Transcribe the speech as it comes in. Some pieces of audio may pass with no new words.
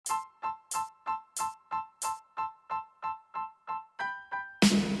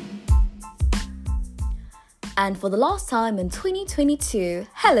And for the last time in 2022,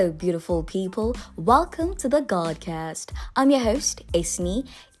 hello beautiful people, welcome to the Godcast. I'm your host, Esni,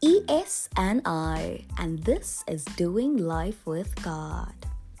 E-S-N-I, and this is Doing Life with God.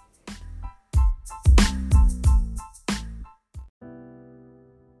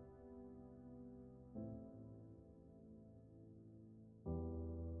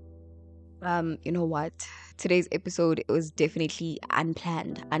 You know what? Today's episode, it was definitely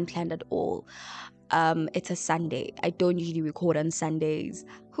unplanned at all. It's a Sunday. I don't usually record on Sundays.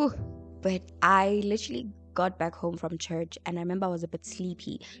 Whew. But I literally got back home from church and I remember I was a bit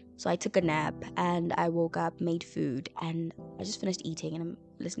sleepy. So I took a nap and I woke up, made food, and I just finished eating and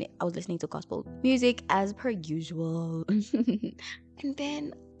I was listening to gospel music as per usual. And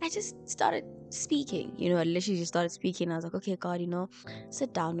then I just started speaking. I literally just started speaking. I was like, okay, God,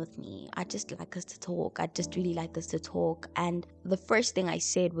 sit down with me. I just like us to talk. I just really like us to talk. And the first thing I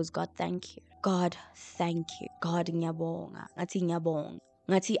said was, God, thank you. God, thank you. God, ngiyabonga. Ngathi ngiyabonga.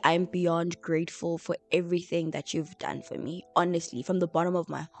 Ngathi, I'm beyond grateful for everything that you've done for me. Honestly, from the bottom of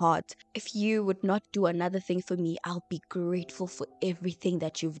my heart, if you would not do another thing for me, I'll be grateful for everything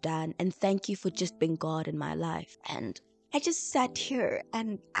that you've done. And thank you for just being God in my life. And I just sat here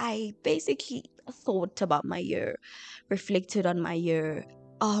and I basically thought about my year, reflected on my year.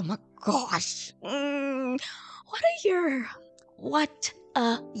 Oh my gosh. What a year. What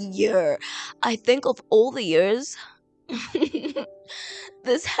a year. I think of all the years,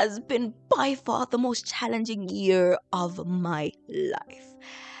 this has been by far the most challenging year of my life.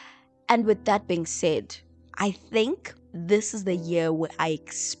 And with that being said, I think this is the year where I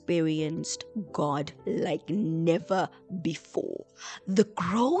experienced God like never before. The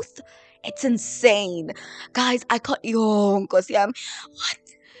growth, it's insane. Guys, I can't, what?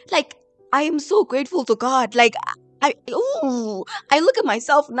 Like, I am so grateful to God. Like, I look at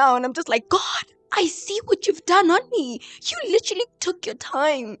myself now and I'm just like, God, I see what you've done on me. You literally took your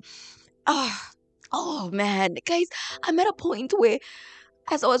time. Oh man, guys, I'm at a point where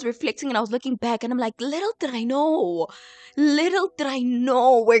as I was reflecting and I was looking back and I'm like, little did I know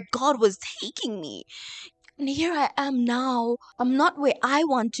where God was taking me. And here I am now. I'm not where I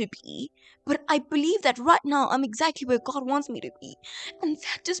want to be, but I believe that right now I'm exactly where God wants me to be. And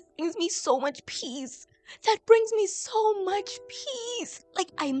that just brings me so much peace. That brings me so much peace.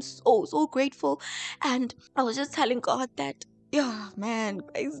 Like, I'm so grateful. And I was just telling God that, yeah, man,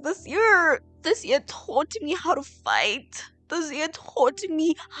 guys, this year taught me how to fight. This year taught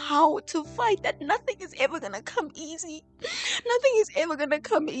me how to fight, that nothing is ever gonna come easy. Nothing is ever gonna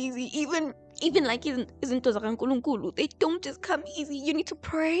come easy. Even like isn't they don't just come easy. You need to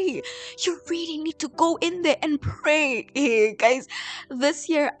pray. You really need to go in there and pray. Guys, this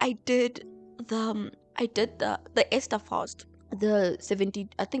year I did the Esther fast. The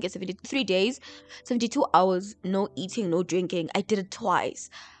 73 days, 72 hours, no eating, no drinking. I did it twice.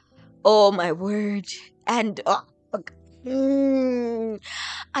 Oh my word. And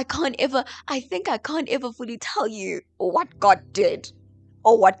I can't ever fully tell you what God did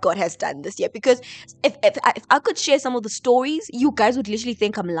or what God has done this year, because if I could share some of the stories, you guys would literally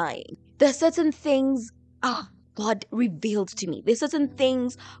think I'm lying. There's certain things God revealed to me. There's certain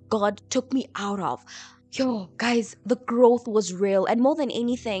things God took me out of. Guys, the growth was real. And more than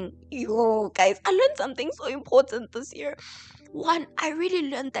anything, guys, I learned something so important this year. One, I really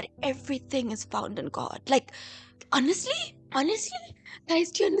learned that everything is found in God. Like, honestly,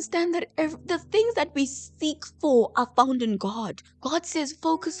 guys, do you understand that the things that we seek for are found in God? God says,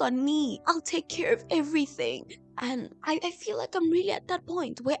 focus on me. I'll take care of everything. And I feel like I'm really at that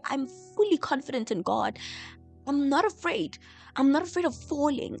point where I'm fully confident in God. I'm not afraid. I'm not afraid of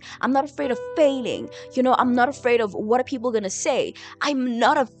falling. I'm not afraid of failing. I'm not afraid of what are people going to say. I'm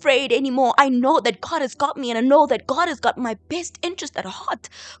not afraid anymore. I know that God has got me, and I know that God has got my best interest at heart.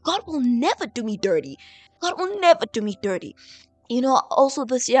 God will never do me dirty. God will never do me dirty. Also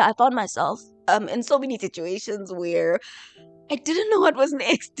this year I found myself in so many situations where I didn't know what was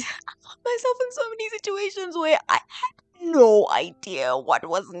next. I found myself in so many situations where I had no idea what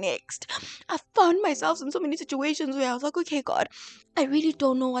was next. I found myself in so many situations where I was like, okay, God, I really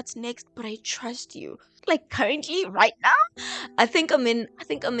don't know what's next, but I trust you. Like, currently, right now, I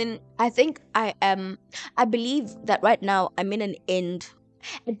believe that right now I'm in an end.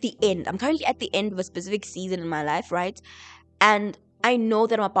 At the end. I'm currently at the end of a specific season in my life, right? And I know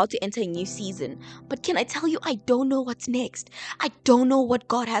that I'm about to enter a new season, but can I tell you, I don't know what's next. I don't know what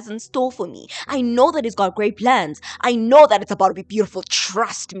God has in store for me. I know that He's got great plans. I know that it's about to be beautiful.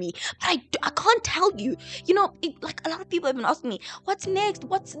 Trust me. But I can't tell you. Like a lot of people have been asking me, what's next?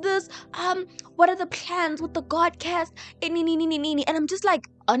 What's this? What are the plans with the Godcast? And I'm just like,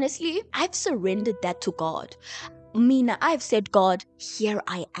 honestly, I've surrendered that to God. Mina, I've said, God, here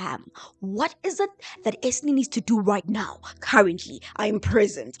I am. What is it that Esni needs to do right now? Currently, I'm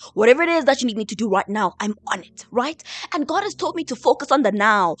present. Whatever it is that you need me to do right now, I'm on it, right? And God has told me to focus on the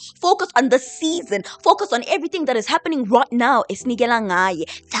now, focus on the season, focus on everything that is happening right now. Esni gelangaye.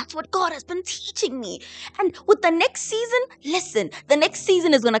 That's what God has been teaching me. And with the next season, listen, the next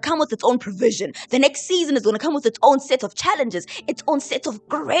season is going to come with its own provision. The next season is going to come with its own set of challenges, its own set of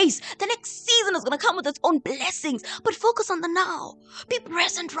grace. The next season is going to come with its own blessings. But focus on the now. Be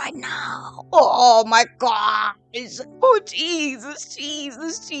present right now. Oh my gosh. Oh, Jesus,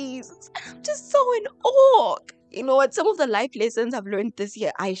 Jesus, Jesus. I'm just so in awe. You know what? Some of the life lessons I've learned this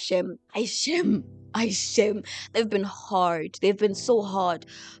year, I shem. They've been hard. They've been so hard.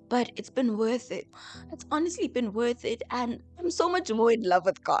 But it's been worth it. It's honestly been worth it. And I'm so much more in love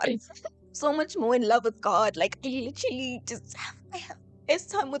with God. So much more in love with God. Like, I literally just I have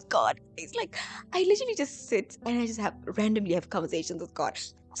best time with God. It's like I literally just sit and I just randomly have conversations with God.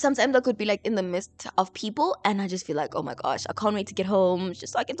 Sometimes I could be like in the midst of people and I just feel like, oh my gosh, I can't wait to get home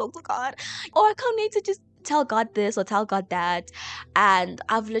just so I can talk to God. Or I can't wait to just tell God this or tell God that. And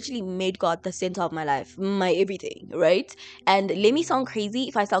I've literally made God the center of my life, my everything, right? And let me sound crazy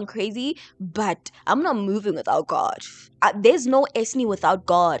if I sound crazy, but I'm not moving without God. There's no Esni without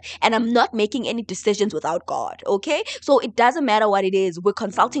God, and I'm not making any decisions without God, okay? So it doesn't matter what it is, we're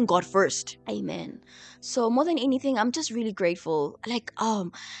consulting God first. Amen. So more than anything, I'm just really grateful. Like,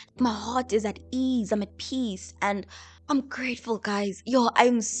 my heart is at ease, I'm at peace, and I'm grateful, guys. Yo,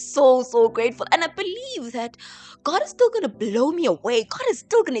 I'm so, so grateful. And I believe that God is still going to blow me away. God is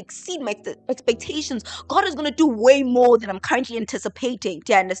still going to exceed my expectations. God is going to do way more than I'm currently anticipating.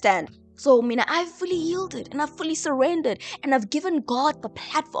 Do you understand? So, Mina, I've fully yielded and I've fully surrendered and I've given God the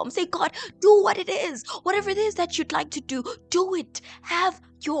platform. Say, God, do what it is. Whatever it is that you'd like to do it. Have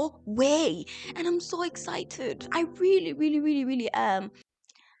your way. And I'm so excited. I really, really, really, really am.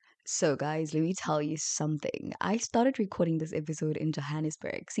 So, guys, let me tell you something. I started recording this episode in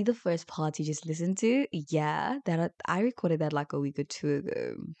Johannesburg. See the first part you just listened to? Yeah, I recorded that like a week or two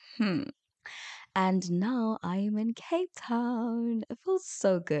ago. And now I am in Cape Town. It feels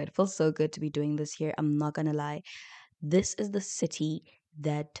so good. It feels so good to be doing this here. I'm not gonna lie. This is the city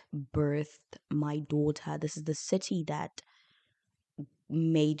that birthed my daughter. This is the city that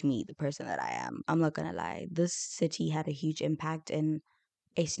made me the person that I am. I'm not gonna lie. This city had a huge impact in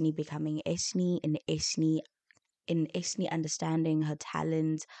Esni becoming Esni, in Esni understanding her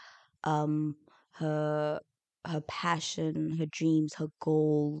talent, um, her passion, her dreams, her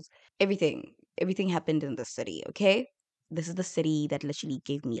goals, everything. Everything happened in the city, okay? This is the city that literally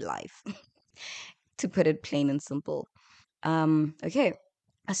gave me life, to put it plain and simple. Okay.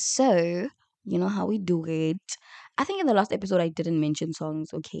 So, you know how we do it. I think in the last episode I didn't mention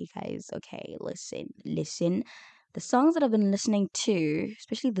songs. Okay, guys. Okay, listen. The songs that I've been listening to,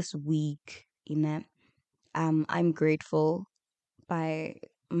 especially this week, I'm Grateful by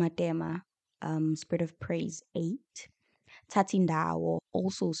Matema, Spirit of Praise 8. Tatindawo,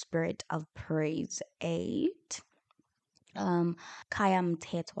 also Spirit of Praise 8. Kaya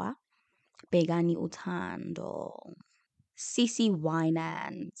Mtetwa, Begani Utando. CC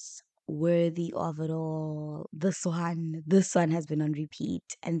Winans, Worthy of It All. This one has been on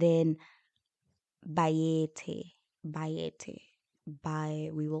repeat. And then Bayete, by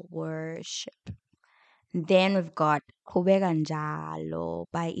We Will Worship. Then we've got Kubeka Njalo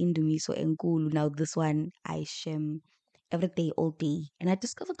by Indumiso Enkulu. Now this one I shim every day, all day. And I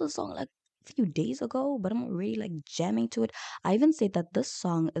discovered the song like a few days ago, but I'm already like jamming to it. I even said that this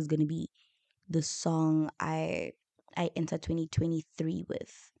song is gonna be the song I enter 2023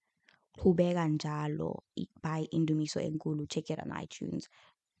 with. Kubeka Njalo by Indumiso Enkulu. Check it on iTunes.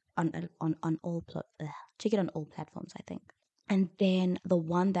 On all check it on all platforms, I think. And then the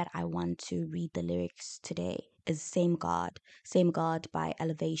one that I want to read the lyrics today is Same God by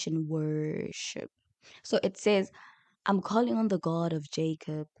Elevation Worship. So it says, I'm calling on the God of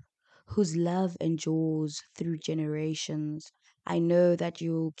Jacob, whose love endures through generations. I know that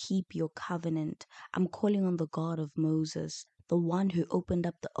you'll keep your covenant. I'm calling on the God of Moses, the one who opened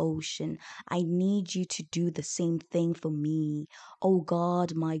up the ocean. I need you to do the same thing for me. Oh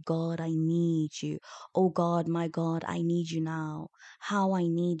God, my God, I need you. Oh God, my God, I need you now. How I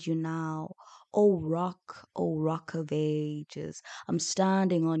need you now. O rock of ages, I'm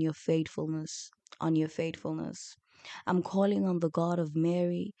standing on your faithfulness. I'm calling on the God of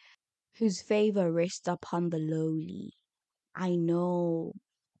Mary, whose favor rests upon the lowly. I know,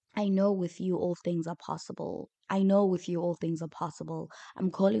 I know with you all things are possible. I know with you all things are possible.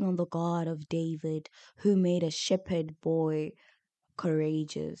 I'm calling on the God of David, who made a shepherd boy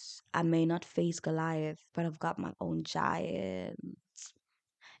courageous. I may not face Goliath, but I've got my own giant.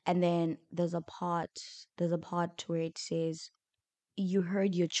 And then there's a part where it says, you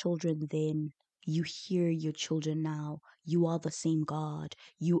heard your children then, you hear your children now. You are the same God.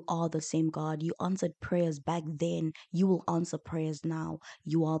 You are the same God. You answered prayers back then. You will answer prayers now.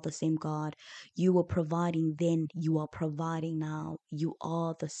 You are the same God. You were providing then. You are providing now. You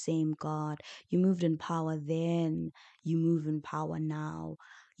are the same God. You moved in power then. You move in power now.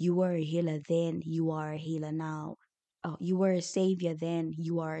 You were a healer then. You are a healer now. Oh, you were a savior then.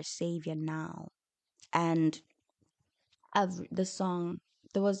 You are a savior now. And the song,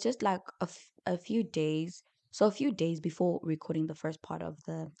 there was just like a few days, so a few days before recording the first part of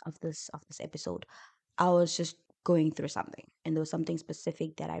this episode, I was just going through something, and there was something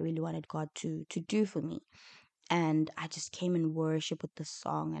specific that I really wanted God to do for me. And I just came in worship with the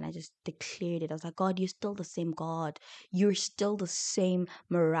song, and I just declared it. I was like, God, you're still the same God. You're still the same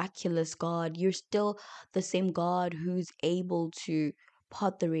miraculous God. You're still the same God who's able to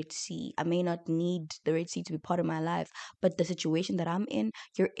part the Red Sea. I may not need the Red Sea to be part of my life, but the situation that I'm in,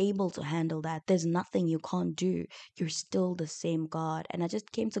 you're able to handle that. There's nothing you can't do. You're still the same God. And I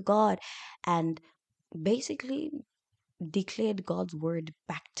just came to God and basically declared God's word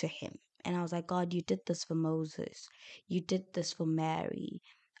back to him. And I was like, God, you did this for Moses. You did this for Mary.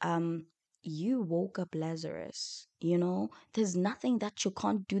 Um, you woke up Lazarus. There's nothing that you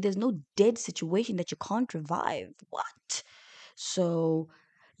can't do. There's no dead situation that you can't revive. What? So,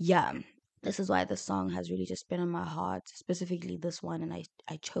 yeah, this is why the song has really just been on my heart, specifically this one. And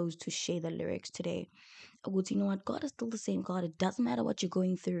I chose to share the lyrics today. Well, you know what? God is still the same God. It doesn't matter what you're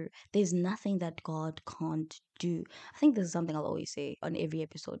going through. There's nothing that God can't do. I think this is something I'll always say on every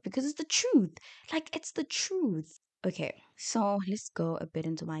episode because it's the truth. Like, it's the truth. Okay, so let's go a bit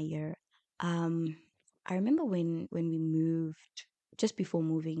into my year. Um, I remember when we moved, just before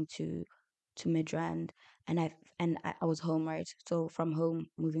moving to Midrand, and I was home, right? So from home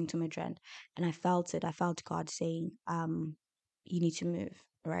moving to Midrand, and I felt it. I felt God saying, you need to move,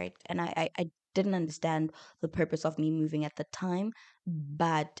 right? And I didn't understand the purpose of me moving at the time,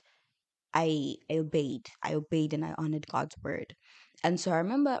 but I obeyed. I obeyed and I honored God's word. And so I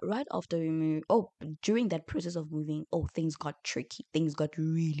remember right after we moved, during that process of moving, things got tricky. Things got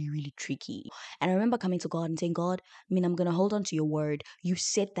really, really tricky. And I remember coming to God and saying, God, I'm going to hold on to your word. You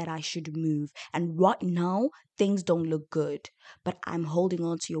said that I should move. And right now, things don't look good. But I'm holding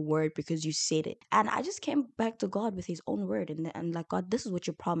on to your word because you said it. And I just came back to God with his own word. And like, God, this is what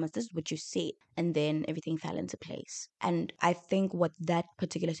you promised. This is what you said. And then everything fell into place. And I think what that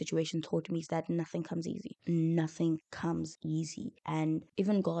particular situation taught me is that nothing comes easy. Nothing comes easy. And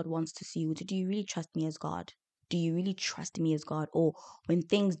even God wants to see you. Do you really trust me as God? Do you really trust me as God? Or when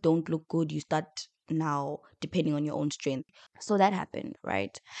things don't look good, you start now depending on your own strength. So that happened,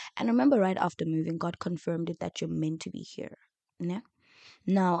 right? And remember, right after moving, God confirmed it that you're meant to be here. Yeah.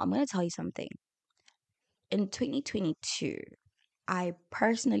 Now, I'm going to tell you something. In 2022, I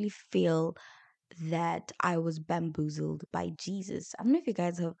personally feel that I was bamboozled by Jesus. I don't know if you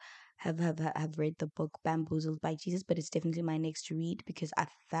guys have read the book Bamboozled by Jesus, but it's definitely my next read because I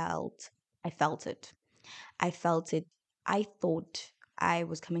felt it. I felt it. I thought I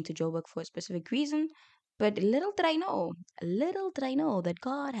was coming to Joburg for a specific reason, but little did I know that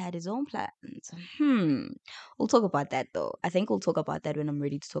God had his own plans. We'll talk about that though. I think we'll talk about that when I'm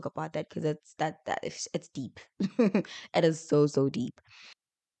ready to talk about that because it's deep. It is so so deep.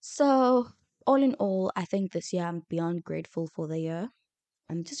 So, all in all, I think this year I'm beyond grateful for the year.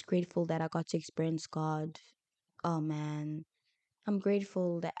 I'm just grateful that I got to experience God. Oh man, I'm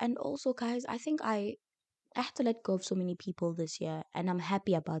grateful that, and also, guys, I think I had to let go of so many people this year, and I'm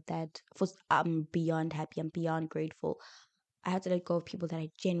happy about that. I'm beyond happy. I'm beyond grateful. I had to let go of people that I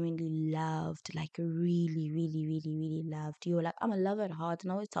genuinely loved, like really, really, really, really loved. Like, I'm a lover at heart,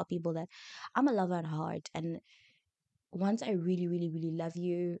 and I always tell people that I'm a lover at heart, and once I really, really, really love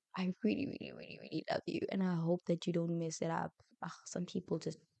you, I really, really, really, really love you. And I hope that you don't mess it up. Some people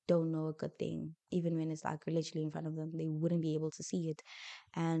just don't know a good thing. Even when it's like literally in front of them, they wouldn't be able to see it.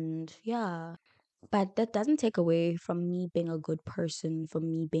 And yeah. But that doesn't take away from me being a good person, from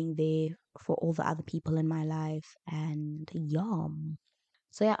me being there for all the other people in my life. And yum.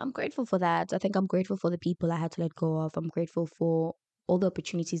 So yeah, I'm grateful for that. I think I'm grateful for the people I had to let go of. I'm grateful for all the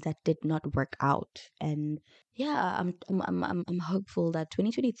opportunities that did not work out. And yeah, I'm hopeful that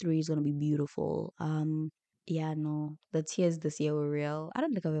 2023 is gonna be beautiful. Yeah, no, the tears this year were real. I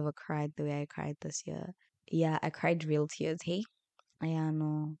don't think I've ever cried the way I cried this year. Yeah, I cried real tears. Hey, yeah,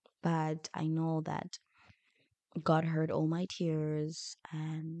 no, but I know that God heard all my tears,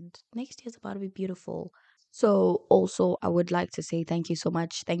 and next year's about to be beautiful. So, also, I would like to say thank you so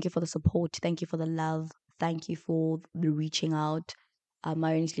much. Thank you for the support. Thank you for the love. Thank you for the reaching out. I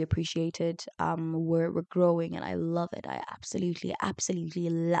honestly appreciate it. We're growing, and I love it. I absolutely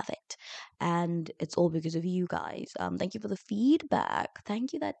love it, and it's all because of you guys. Thank you for the feedback.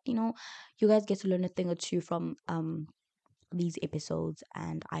 Thank you that you guys get to learn a thing or two from these episodes,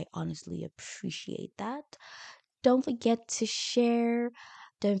 and I honestly appreciate that. Don't forget to share.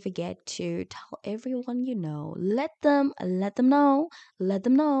 Don't forget to tell everyone you know. Let them know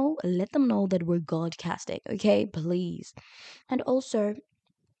that we're godcasting, okay? Please. And also,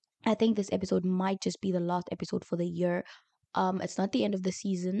 I think this episode might just be the last episode for the year. It's not the end of the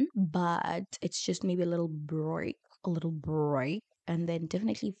season, but it's just maybe a little break, and then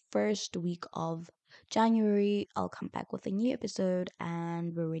definitely first week of January, I'll come back with a new episode,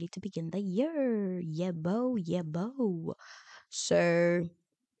 and we're ready to begin the year. Yeah, bo, yeah, bo. So,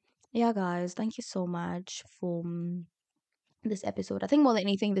 yeah, guys, thank you so much for this episode. I think more than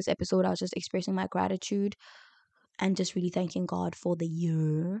anything, this episode, I was just expressing my gratitude and just really thanking God for the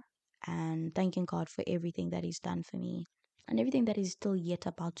year and thanking God for everything that He's done for me and everything that He's still yet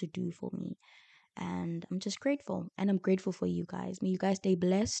about to do for me. And I'm just grateful. And I'm grateful for you guys. May you guys stay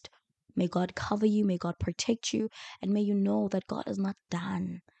blessed. May God cover you. May God protect you. And may you know that God is not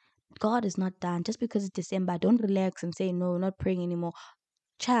done. God is not done. Just because it's December, don't relax and say, no, not praying anymore.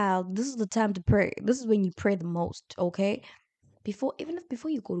 Child, this is the time to pray. This is when you pray the most, okay? Before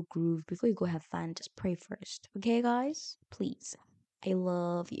you go to groove, before you go have fun, just pray first. Okay, guys? Please. I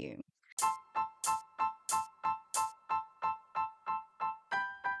love you.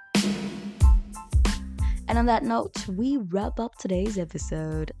 And on that note, we wrap up today's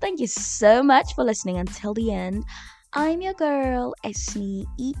episode. Thank you so much for listening until the end. I'm your girl, Esni,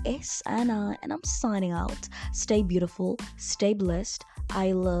 ESNI, and I'm signing out. Stay beautiful, stay blessed.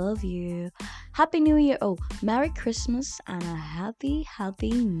 I love you. Happy New Year. Oh, Merry Christmas and a happy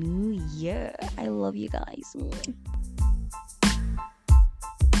New Year. I love you guys.